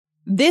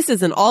This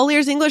is an All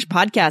Ears English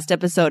podcast,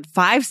 episode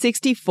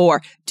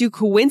 564. Do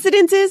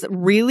coincidences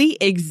really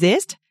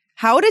exist?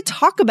 How to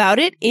talk about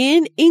it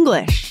in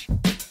English.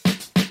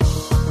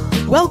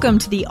 Welcome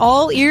to the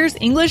All Ears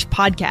English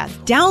podcast,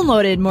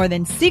 downloaded more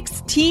than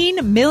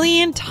 16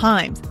 million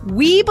times.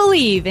 We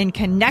believe in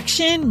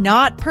connection,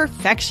 not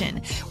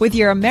perfection, with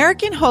your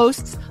American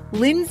hosts,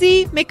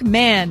 Lindsay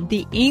McMahon,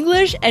 the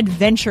English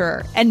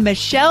adventurer, and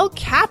Michelle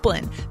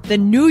Kaplan, the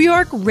New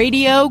York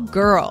radio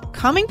girl,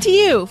 coming to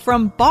you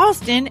from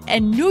Boston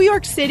and New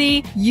York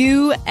City,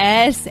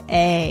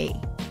 USA.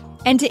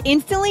 And to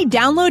instantly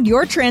download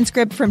your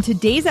transcript from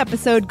today's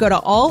episode, go to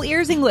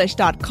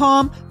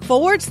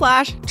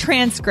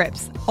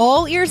allearsenglish.com/transcripts.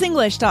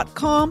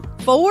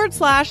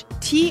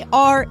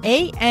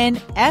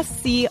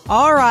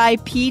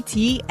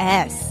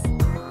 allearsenglish.com/transcripts.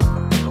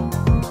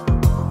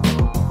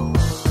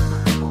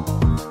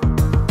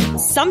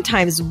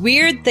 Sometimes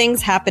weird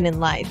things happen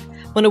in life.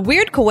 When a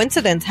weird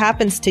coincidence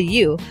happens to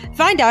you,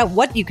 find out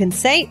what you can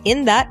say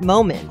in that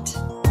moment.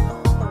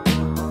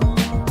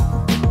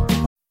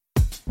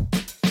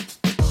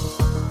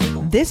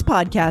 This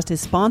podcast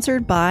is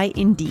sponsored by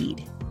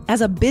Indeed.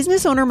 As a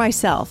business owner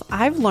myself,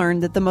 I've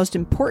learned that the most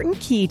important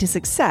key to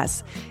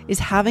success is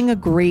having a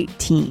great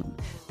team.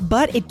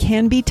 But it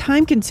can be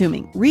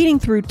time-consuming, reading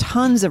through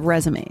tons of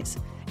resumes.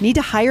 Need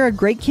to hire a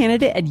great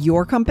candidate at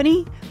your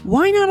company?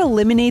 Why not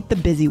eliminate the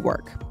busy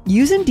work?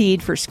 Use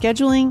Indeed for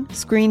scheduling,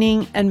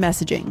 screening, and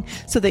messaging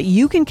so that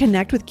you can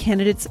connect with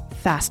candidates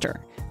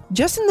faster.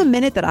 Just in the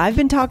minute that I've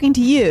been talking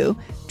to you,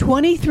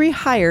 23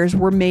 hires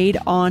were made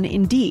on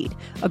Indeed,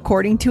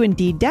 according to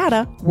Indeed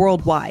data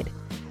worldwide.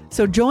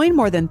 So join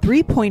more than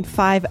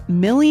 3.5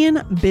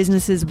 million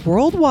businesses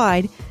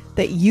worldwide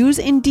that use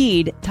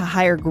Indeed to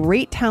hire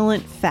great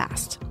talent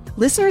fast.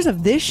 Listeners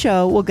of this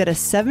show will get a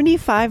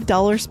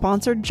 $75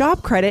 sponsored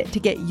job credit to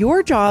get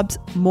your jobs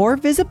more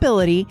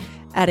visibility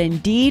at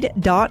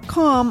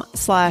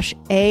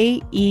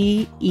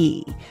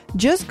Indeed.com/AEE.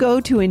 Just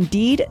go to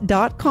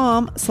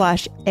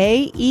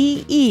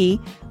Indeed.com/AEE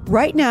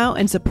right now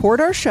and support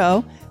our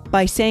show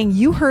by saying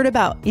you heard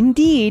about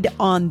Indeed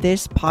on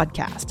this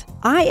podcast.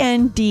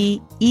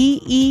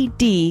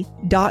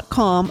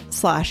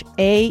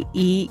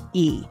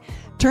 INDEED.com/AEE.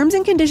 Terms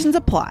and conditions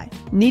apply.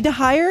 Need to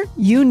hire?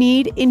 You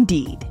need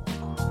Indeed.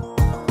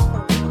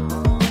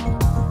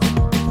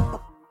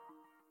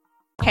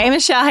 Hey,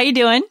 Michelle, how you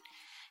doing?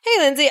 Hey,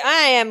 Lindsay,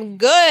 I am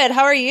good.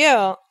 How are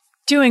you?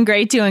 Doing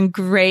great, doing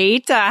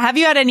great. Have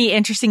you had any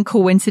interesting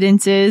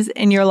coincidences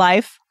in your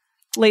life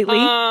lately?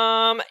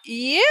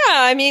 Yeah,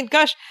 I mean,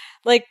 gosh,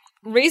 like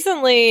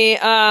recently,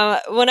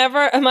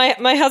 whenever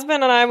my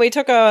husband and I, we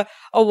took a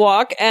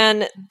walk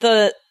and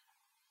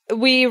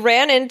we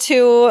ran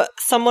into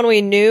someone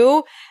we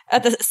knew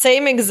at the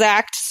same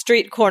exact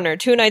street corner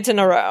 2 nights in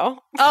a row.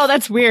 Oh,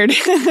 that's weird.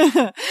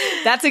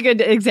 That's a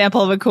good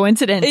example of a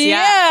coincidence.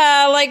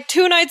 Yeah, like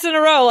 2 nights in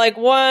a row. Like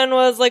one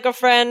was like a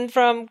friend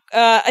from,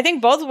 I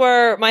think both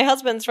were my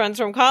husband's friends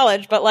from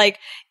college, but like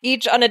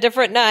each on a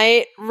different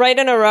night, right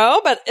in a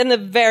row, but in the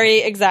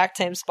very exact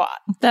same spot.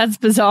 That's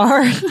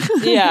bizarre.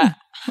 Yeah.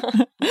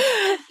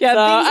 Yeah. So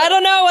I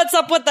don't know what's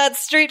up with that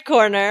street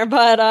corner,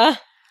 but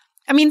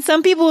I mean,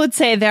 some people would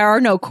say there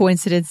are no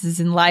coincidences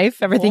in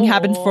life. Everything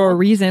happened for a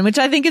reason, which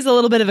I think is a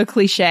little bit of a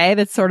cliche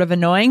that's sort of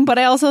annoying. But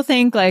I also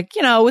think, like,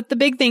 you know, with the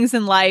big things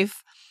in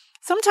life,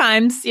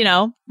 sometimes, you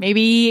know,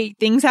 maybe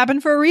things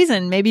happen for a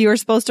reason. Maybe you were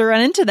supposed to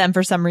run into them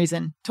for some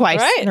reason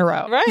twice in a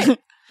row. Right.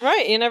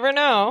 Right. You never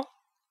know.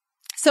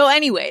 So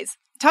anyways,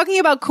 talking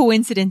about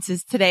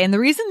coincidences today. And the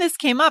reason this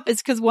came up is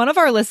because one of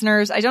our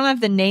listeners, I don't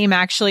have the name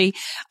actually,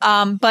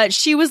 but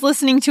she was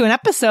listening to an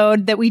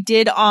episode that we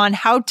did on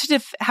how to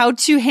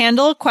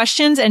handle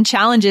questions and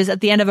challenges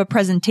at the end of a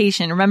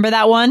presentation. Remember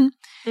that one?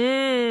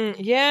 Yeah.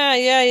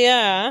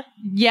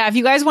 Yeah, if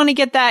you guys want to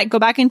get that, go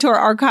back into our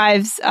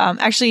archives.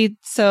 Actually,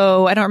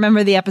 so I don't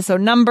remember the episode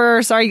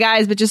number. Sorry,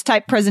 guys, but just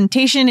type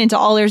presentation into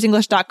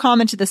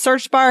allearsenglish.com into the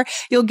search bar.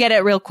 You'll get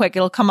it real quick.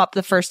 It'll come up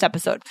the first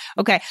episode.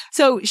 Okay,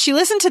 so she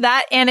listened to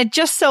that, and it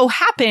just so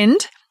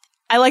happened,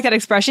 I like that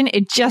expression,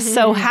 it just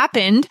so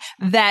happened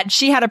that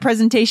she had a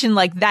presentation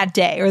like that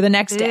day or the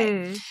next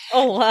day.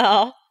 Oh,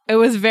 wow. It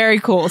was very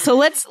cool. So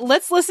let's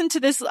listen to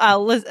this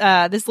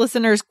this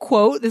listener's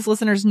quote, this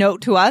listener's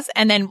note to us,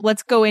 and then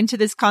let's go into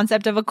this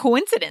concept of a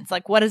coincidence.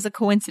 Like, what is a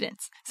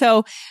coincidence?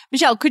 So,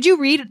 Michelle, could you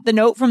read the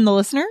note from the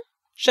listener?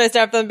 Should I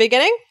start from the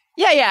beginning?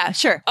 Yeah,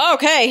 sure.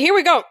 Okay, here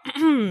we go.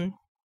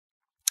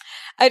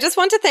 I just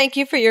want to thank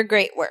you for your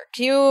great work.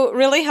 You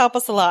really help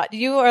us a lot.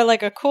 You are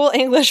like a cool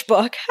English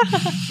book.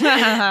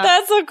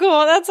 That's so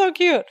cool. That's so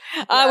cute.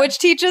 Yeah. Which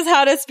teaches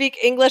how to speak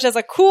English as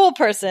a cool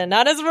person,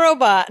 not as a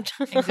robot.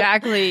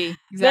 Exactly.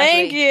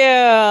 Thank you.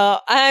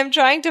 I'm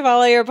trying to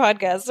follow your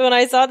podcast. So when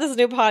I saw this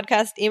new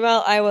podcast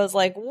email, I was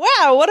like,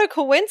 wow, what a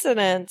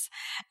coincidence.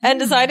 And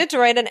decided to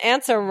write an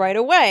answer right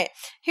away.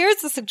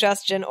 Here's a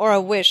suggestion or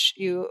a wish,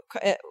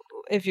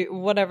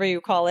 whatever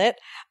you call it.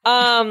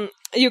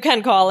 you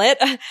can call it.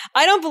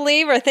 I don't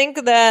believe or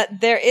think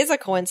that there is a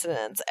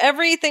coincidence.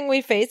 Everything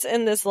we face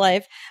in this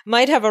life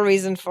might have a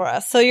reason for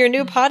us. So your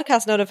new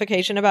podcast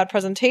notification about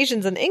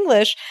presentations in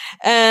English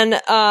and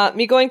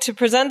me going to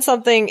present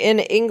something in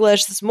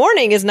English this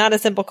morning is not a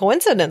simple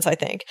coincidence, I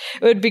think.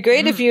 It would be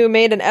great if you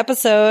made an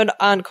episode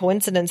on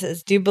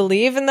coincidences. Do you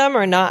believe in them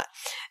or not?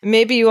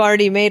 Maybe you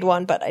already made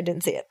one, but I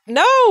didn't see it.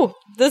 No,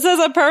 this is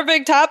a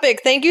perfect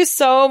topic. Thank you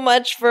so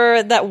much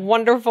for that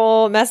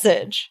wonderful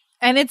message.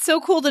 And it's so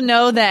cool to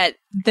know that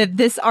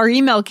our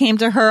email came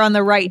to her on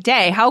the right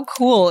day. How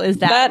cool is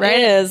that?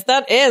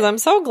 That is. I'm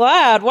so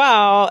glad.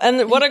 Wow.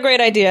 And what a great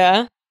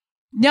idea.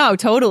 No,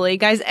 totally,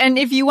 guys. And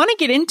if you want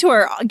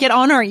to get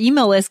on our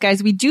email list,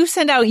 guys, we do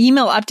send out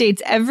email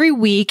updates every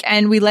week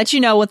and we let you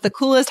know what the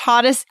coolest,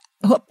 hottest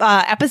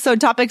episode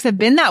topics have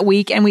been that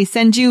week, and we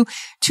send you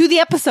to the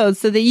episodes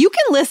so that you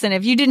can listen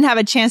if you didn't have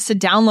a chance to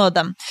download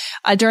them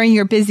during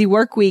your busy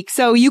work week.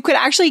 So you could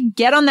actually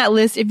get on that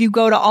list if you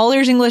go to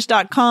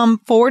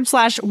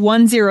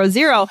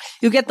allearsenglish.com/100.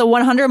 You'll get the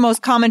 100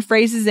 most common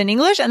phrases in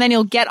English, and then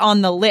you'll get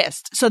on the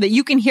list so that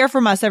you can hear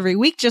from us every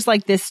week, just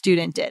like this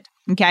student did.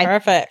 Okay.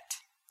 Perfect.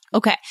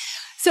 Okay.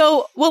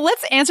 So, well,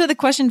 let's answer the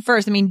question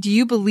first. I mean, do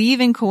you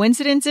believe in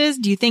coincidences?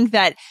 Do you think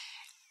that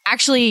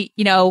actually,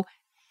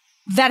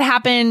 that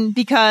happened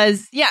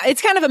because,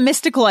 it's kind of a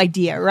mystical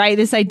idea, right?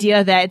 This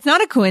idea that it's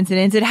not a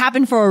coincidence. It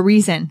happened for a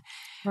reason.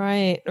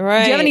 Right. Do you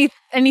have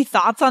any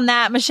thoughts on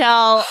that,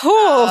 Michelle?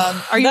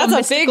 Are you a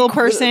mystical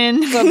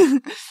person?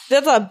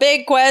 That's a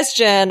big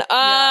question.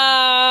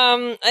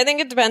 I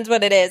think it depends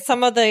what it is.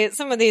 Some of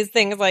these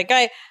things, like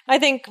I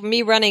think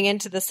me running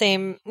into the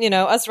same,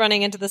 us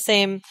running into the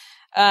same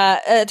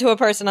to a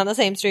person on the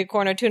same street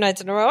corner 2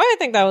 nights in a row, I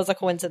think that was a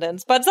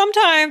coincidence. But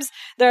sometimes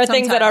there are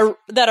things that are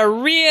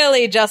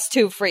really just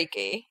too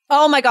freaky.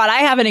 Oh my God,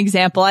 I have an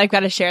example. I've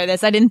got to share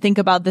this. I didn't think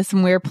about this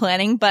when we were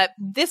planning, but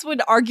this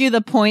would argue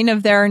the point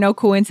of there are no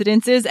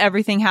coincidences.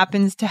 Everything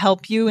happens to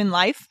help you in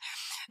life.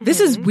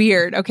 This is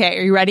weird. Okay,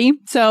 are you ready?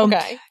 So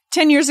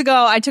 10 years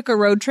ago, I took a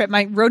road trip,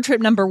 my road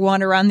trip number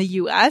 1 around the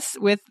US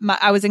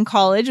I was in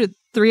college with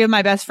 3 of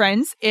my best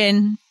friends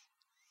in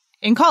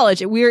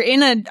college. We were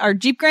in our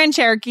Jeep Grand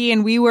Cherokee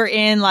and we were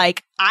in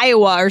like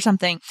Iowa or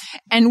something.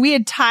 And we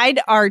had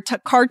tied our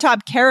car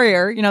top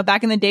carrier,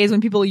 back in the days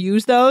when people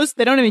used those.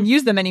 They don't even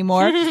use them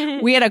anymore.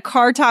 We had a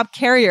car top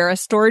carrier, a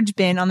storage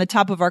bin on the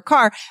top of our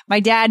car. My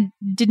dad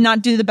did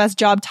not do the best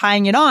job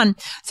tying it on.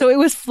 So it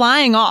was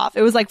flying off.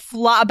 It was like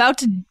about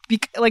to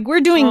be like,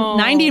 we're doing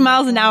 90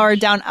 miles an hour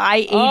down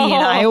I-80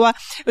 in Iowa.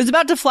 It was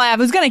about to fly off.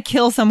 It was going to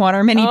kill someone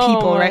or many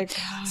people, right?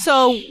 Gosh.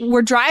 So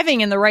we're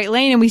driving in the right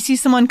lane and we see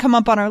someone come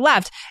up on our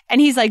left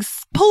and he's like,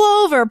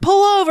 pull over,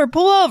 pull over,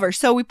 pull over.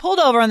 So we pulled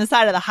over on the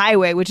side of the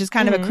highway, which is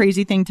kind of a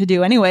crazy thing to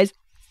do anyways.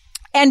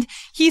 And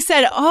he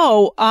said,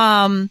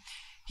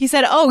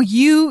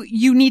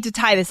 you need to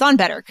tie this on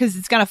better because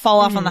it's going to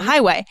fall off on the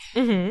highway.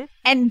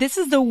 And this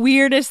is the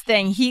weirdest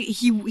thing.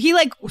 He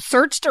like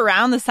searched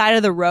around the side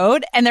of the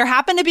road and there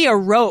happened to be a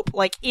rope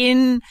like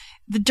in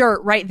the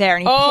dirt right there.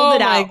 And he pulled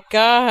it out. Oh my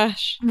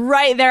gosh.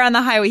 Right there on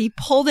the highway. He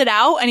pulled it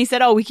out and he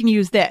said, we can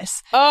use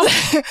this. Oh,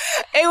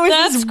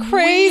 that's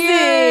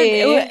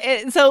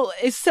crazy. So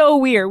it's so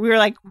weird. We were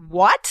like,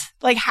 what?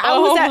 Like,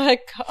 how was that? Oh my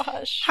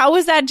gosh. How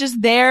was that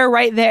just there,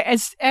 right there?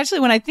 It's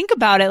actually, when I think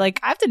about it, like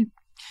I have to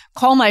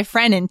call my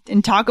friend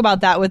and talk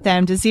about that with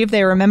them to see if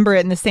they remember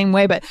it in the same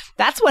way. But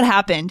that's what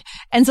happened.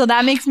 And so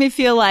that makes me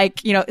feel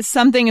like,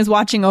 something is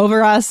watching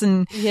over us.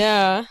 And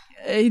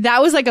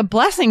that was like a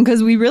blessing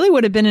because we really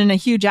would have been in a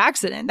huge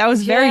accident. That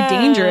was very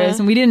dangerous.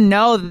 And we didn't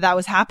know that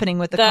was happening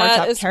with the car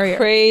top carrier. That is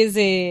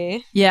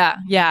crazy. Yeah.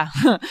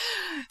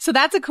 So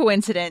that's a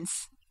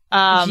coincidence.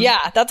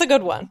 That's a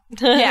good one.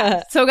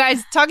 Yeah. So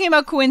guys, talking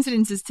about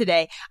coincidences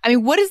today. I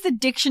mean, what is the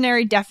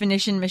dictionary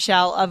definition,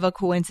 Michelle, of a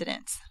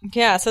coincidence?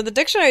 Yeah. So the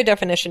dictionary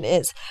definition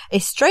is a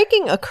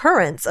striking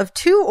occurrence of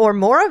 2 or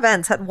more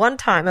events at one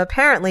time,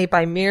 apparently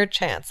by mere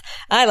chance.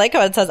 I like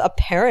how it says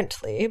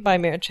apparently by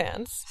mere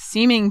chance.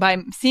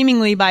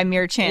 Seemingly by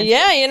mere chance.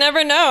 Yeah. You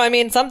never know. I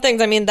mean, some things,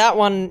 that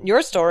one,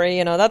 your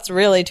story, that's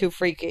really too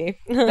freaky.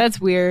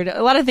 That's weird.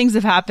 A lot of things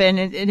have happened.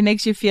 It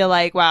makes you feel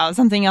like, wow,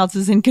 something else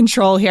is in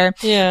control here.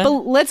 Yeah.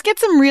 But let's get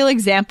some real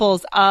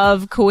examples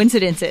of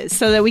coincidences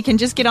so that we can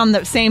just get on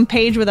the same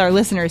page with our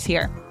listeners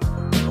here.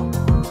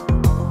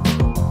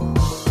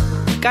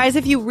 Guys,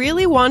 if you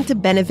really want to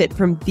benefit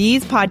from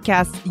these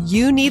podcasts,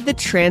 you need the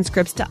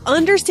transcripts to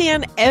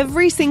understand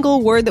every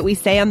single word that we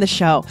say on the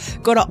show.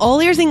 Go to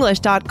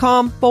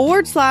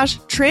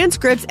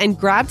allearsenglish.com/transcripts and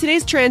grab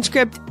today's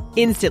transcript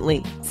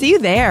instantly. See you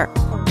there.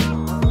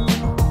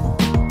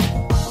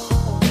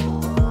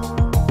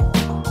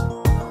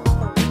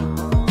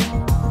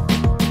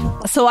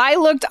 So I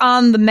looked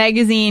on the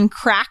magazine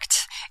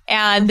Cracked,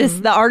 and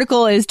the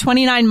article is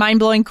 29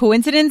 mind-blowing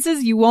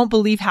coincidences you won't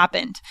believe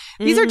happened.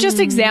 These are just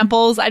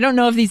examples. I don't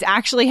know if these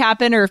actually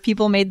happened or if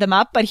people made them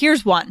up, but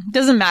here's one.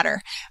 Doesn't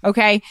matter.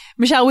 Okay.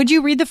 Michelle, would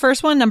you read the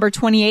first one, number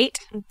 28?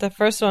 The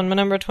first one,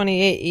 number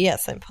 28.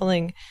 Yes, I'm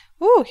pulling.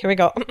 Ooh, here we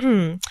go.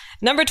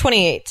 Number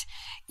 28.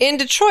 In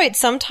Detroit,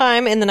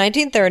 sometime in the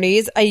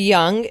 1930s, a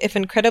young, if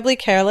incredibly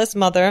careless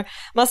mother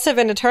must have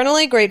been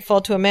eternally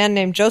grateful to a man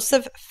named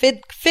Joseph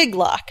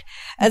Figlock.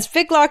 As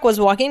Figlock was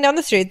walking down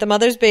the street, the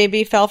mother's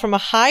baby fell from a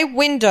high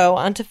window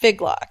onto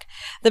Figlock.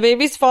 The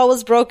baby's fall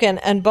was broken,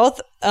 and both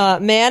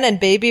man and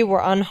baby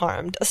were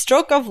unharmed. A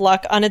stroke of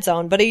luck on its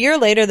own, but a year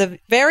later, the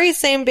very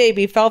same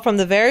baby fell from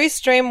the very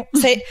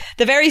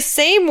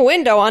same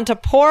window onto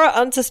poor,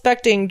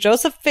 unsuspecting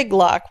Joseph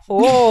Figlock.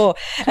 Whoa!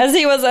 As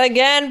he was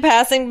again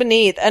passing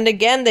beneath, and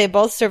again they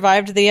both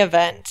survived the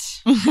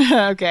event.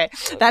 Okay,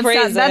 that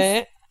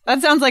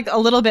sounds like a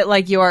little bit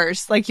like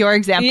yours, like your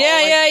example.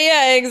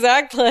 Yeah,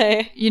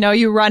 exactly. You know,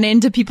 you run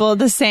into people at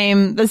the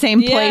same place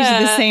at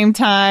the same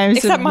time.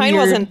 Except mine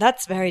wasn't.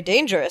 That's very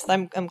dangerous.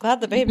 I'm glad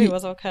the baby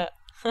was okay.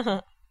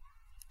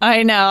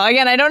 I know.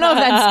 Again, I don't know if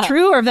that's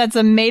true or if that's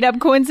a made up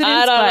coincidence.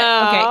 I don't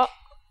know. Okay.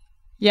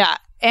 Yeah.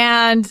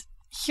 And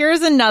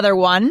here's another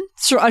one,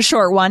 a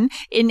short one.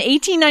 In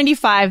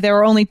 1895, there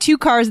were only 2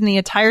 cars in the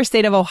entire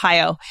state of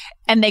Ohio,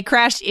 and they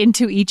crashed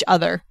into each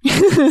other.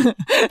 So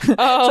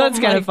that's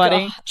kind of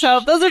funny. Gosh. So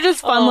those are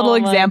just fun little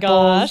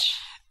examples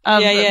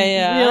of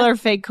Yeah. real or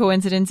fake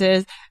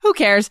coincidences. Who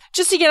cares?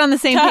 Just to get on the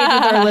same page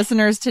with our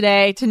listeners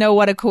today to know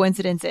what a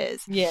coincidence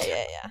is. Yeah.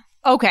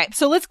 Okay,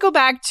 so let's go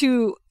back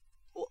to,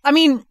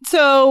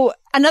 so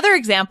another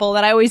example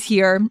that I always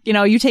hear,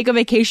 you take a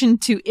vacation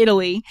to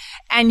Italy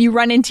and you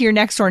run into your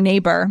next door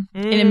neighbor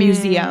in a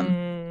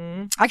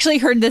museum. I actually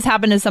heard this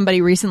happen to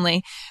somebody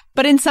recently,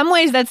 but in some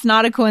ways that's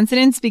not a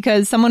coincidence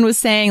because someone was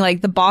saying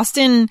like the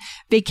Boston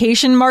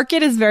vacation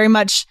market is very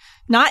much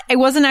it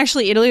wasn't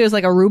actually Italy, it was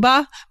like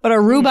Aruba, but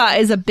Aruba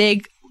is a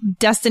big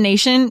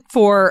destination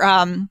for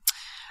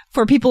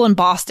people in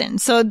Boston.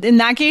 So in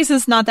that case,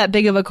 it's not that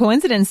big of a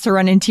coincidence to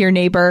run into your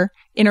neighbor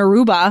in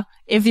Aruba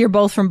if you're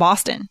both from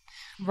Boston.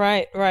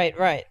 Right.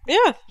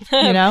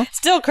 Yeah.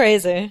 Still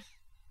crazy.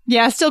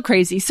 Yeah, still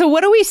crazy. So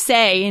what do we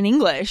say in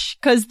English?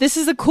 Because this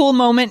is a cool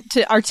moment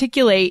to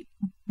articulate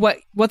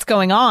what's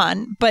going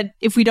on. But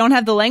if we don't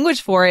have the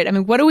language for it,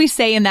 what do we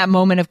say in that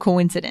moment of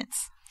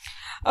coincidence?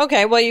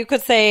 Okay, well, you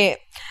could say,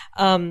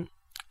 oh,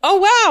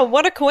 wow,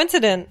 what a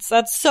coincidence.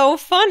 That's so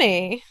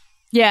funny.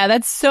 Yeah,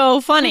 that's so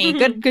funny.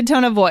 Good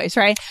tone of voice,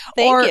 right?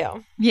 Thank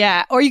you.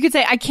 Yeah. Or you could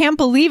say, I can't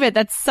believe it.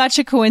 That's such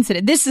a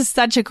coincidence. This is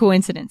such a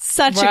coincidence.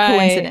 Such a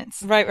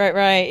coincidence.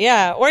 Right.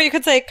 Yeah. Or you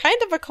could say, kind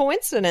of a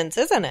coincidence,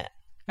 isn't it?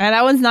 And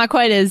that one's not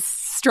quite as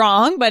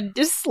strong, but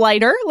just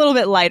lighter, a little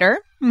bit lighter.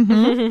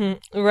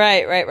 Mm-hmm.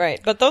 Right.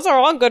 But those are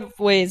all good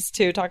ways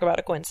to talk about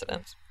a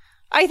coincidence.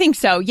 I think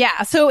so.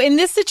 Yeah. So in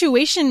this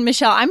situation,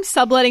 Michelle, I'm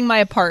subletting my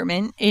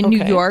apartment in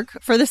New York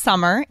for the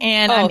summer,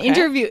 and I'm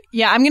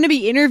going to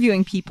be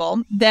interviewing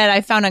people that I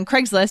found on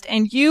Craigslist,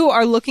 and you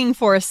are looking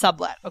for a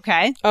sublet.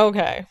 Okay.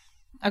 Okay.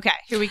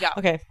 Here we go.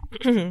 Okay.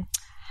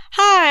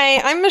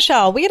 Hi, I'm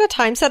Michelle. We had a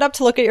time set up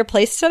to look at your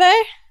place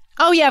today.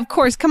 Oh yeah, of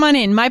course. Come on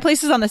in. My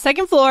place is on the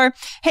 2nd floor.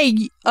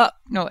 Hey,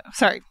 no,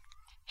 sorry.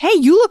 Hey,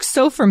 you look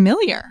so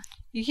familiar.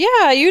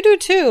 Yeah, you do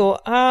too.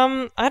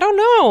 I don't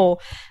know.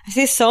 I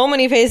see so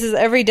many faces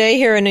every day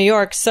here in New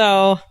York,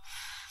 so...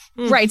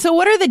 Right, so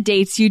what are the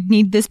dates you'd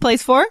need this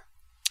place for?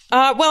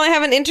 Well, I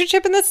have an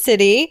internship in the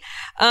city,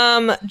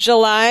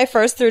 July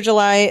 1st through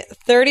July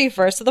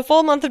 31st, so the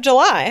full month of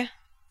July.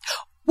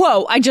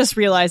 Whoa, I just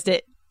realized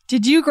it.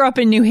 Did you grow up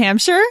in New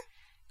Hampshire?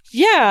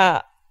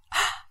 Yeah.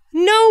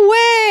 No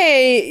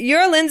way!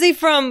 You're Lindsay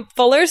from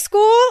Fuller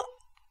School?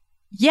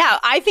 Yeah,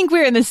 I think we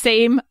were in the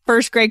same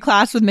first grade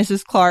class with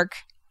Mrs. Clark.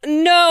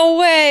 No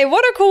way!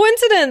 What a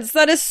coincidence!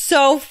 That is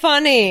so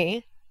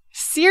funny.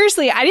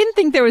 Seriously, I didn't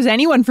think there was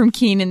anyone from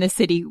Keene in the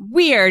city.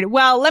 Weird.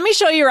 Well, let me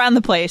show you around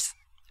the place.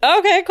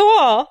 Okay,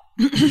 cool.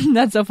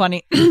 That's so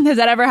funny. Has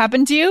that ever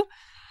happened to you?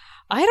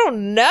 I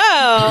don't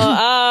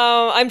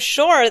know. I'm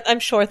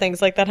sure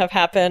things like that have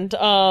happened.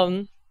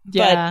 But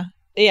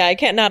yeah, I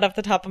can't not off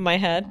the top of my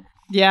head.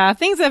 Yeah, I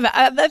think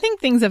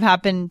things have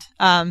happened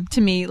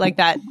to me like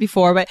that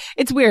before, but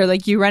it's weird.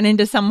 Like you run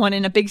into someone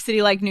in a big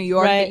city like New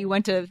York that you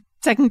went to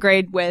 2nd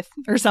grade with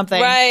or something.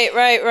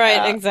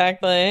 Right.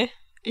 Exactly.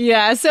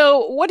 Yeah.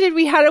 So how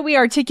did we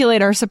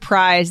articulate our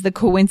surprise, the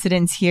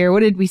coincidence here?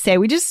 What did we say?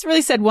 We just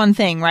really said one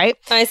thing, right?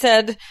 I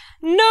said,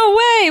 no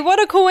way.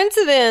 What a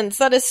coincidence.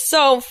 That is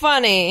so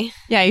funny.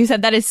 Yeah. You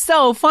said that is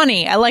so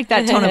funny. I like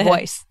that tone of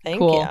voice.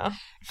 Thank you.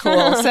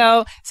 Cool.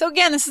 So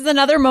again, this is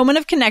another moment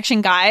of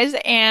connection, guys.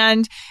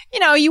 And,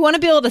 you want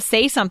to be able to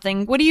say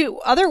something. What are you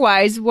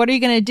going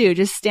to do?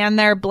 Just stand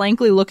there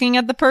blankly looking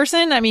at the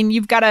person?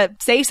 You've got to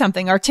say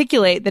something,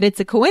 articulate that it's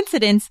a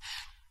coincidence.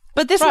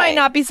 But this might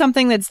not be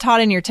something that's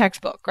taught in your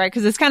textbook, right?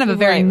 Because it's kind of a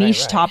very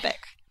niche topic.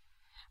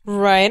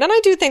 Right. And I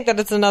do think that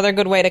it's another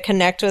good way to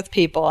connect with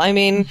people.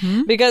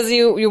 Because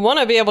you want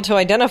to be able to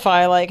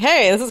identify like,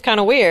 hey, this is kind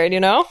of weird,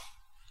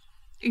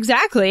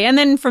 Exactly. And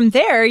then from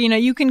there,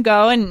 you can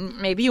go and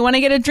maybe you want to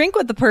get a drink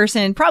with the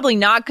person. Probably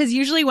not, because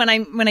usually when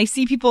I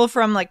see people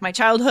from like my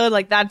childhood,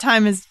 like that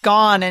time is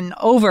gone and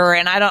over,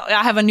 and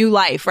I have a new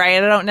life,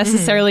 right? I don't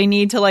necessarily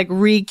need to like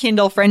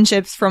rekindle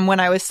friendships from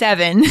when I was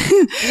 7.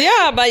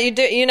 Yeah, but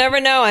you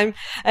never know.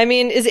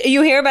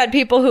 You hear about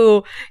people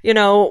who,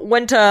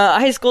 went to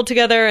high school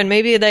together, and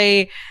maybe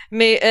they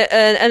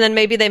and then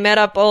maybe they met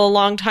up a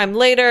long time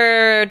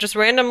later, just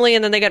randomly,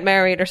 and then they get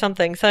married or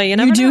something. So you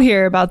do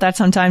hear about that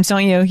sometimes,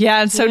 don't you?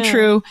 Yeah, it's so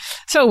true.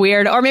 So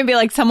weird. Or maybe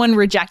like someone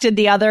rejected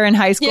the other in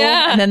high school,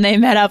 and then they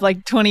met up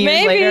like 20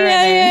 years later.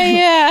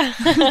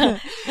 Yeah.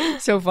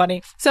 So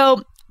funny.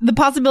 So the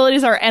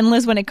possibilities are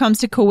endless when it comes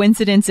to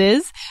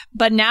coincidences.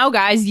 But now,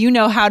 guys, you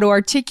know how to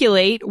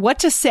articulate what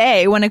to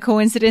say when a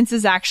coincidence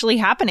is actually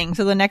happening.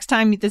 So the next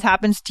time this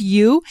happens to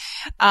you,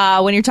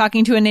 when you're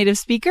talking to a native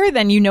speaker,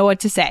 then you know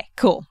what to say.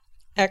 Cool.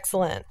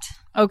 Excellent.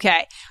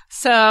 Okay.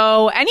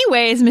 So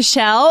anyways,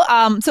 Michelle,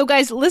 so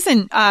guys,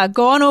 listen,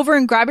 go on over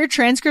and grab your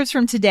transcripts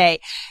from today.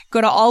 Go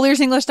to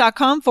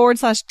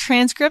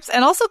allearsenglish.com/transcripts,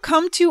 and also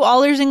come to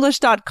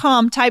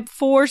allearsenglish.com, type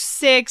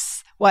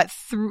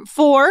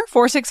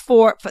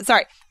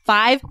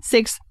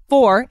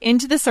 564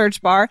 into the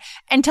search bar,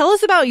 and tell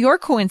us about your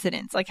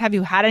coincidence. Like, have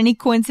you had any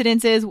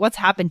coincidences? What's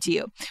happened to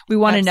you? We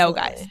want to know,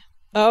 guys.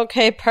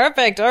 Okay,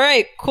 perfect. All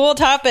right. Cool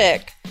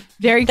topic.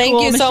 Very cool.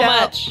 Thank you Michelle. So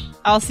much.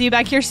 I'll see you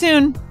back here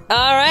soon.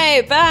 All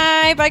right.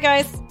 Bye. Bye,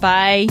 guys.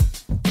 Bye.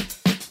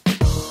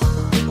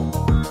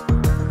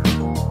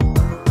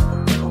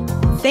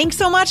 Thanks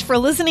so much for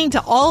listening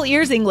to All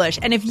Ears English.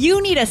 And if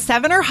you need a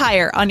 7 or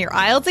higher on your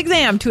IELTS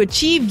exam to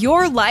achieve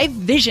your life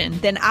vision,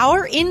 then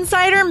our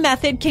Insider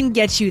Method can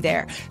get you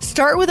there.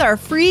 Start with our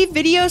free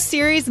video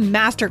series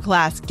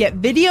masterclass. Get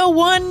video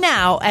 1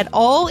 now at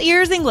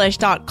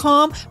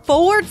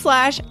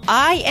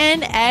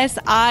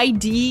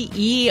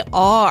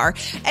allearsenglish.com/INSIDER.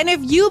 And if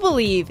you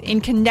believe in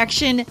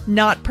connection,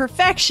 not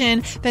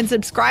perfection, then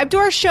subscribe to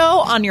our show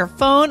on your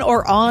phone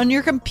or on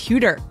your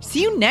computer.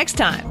 See you next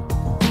time.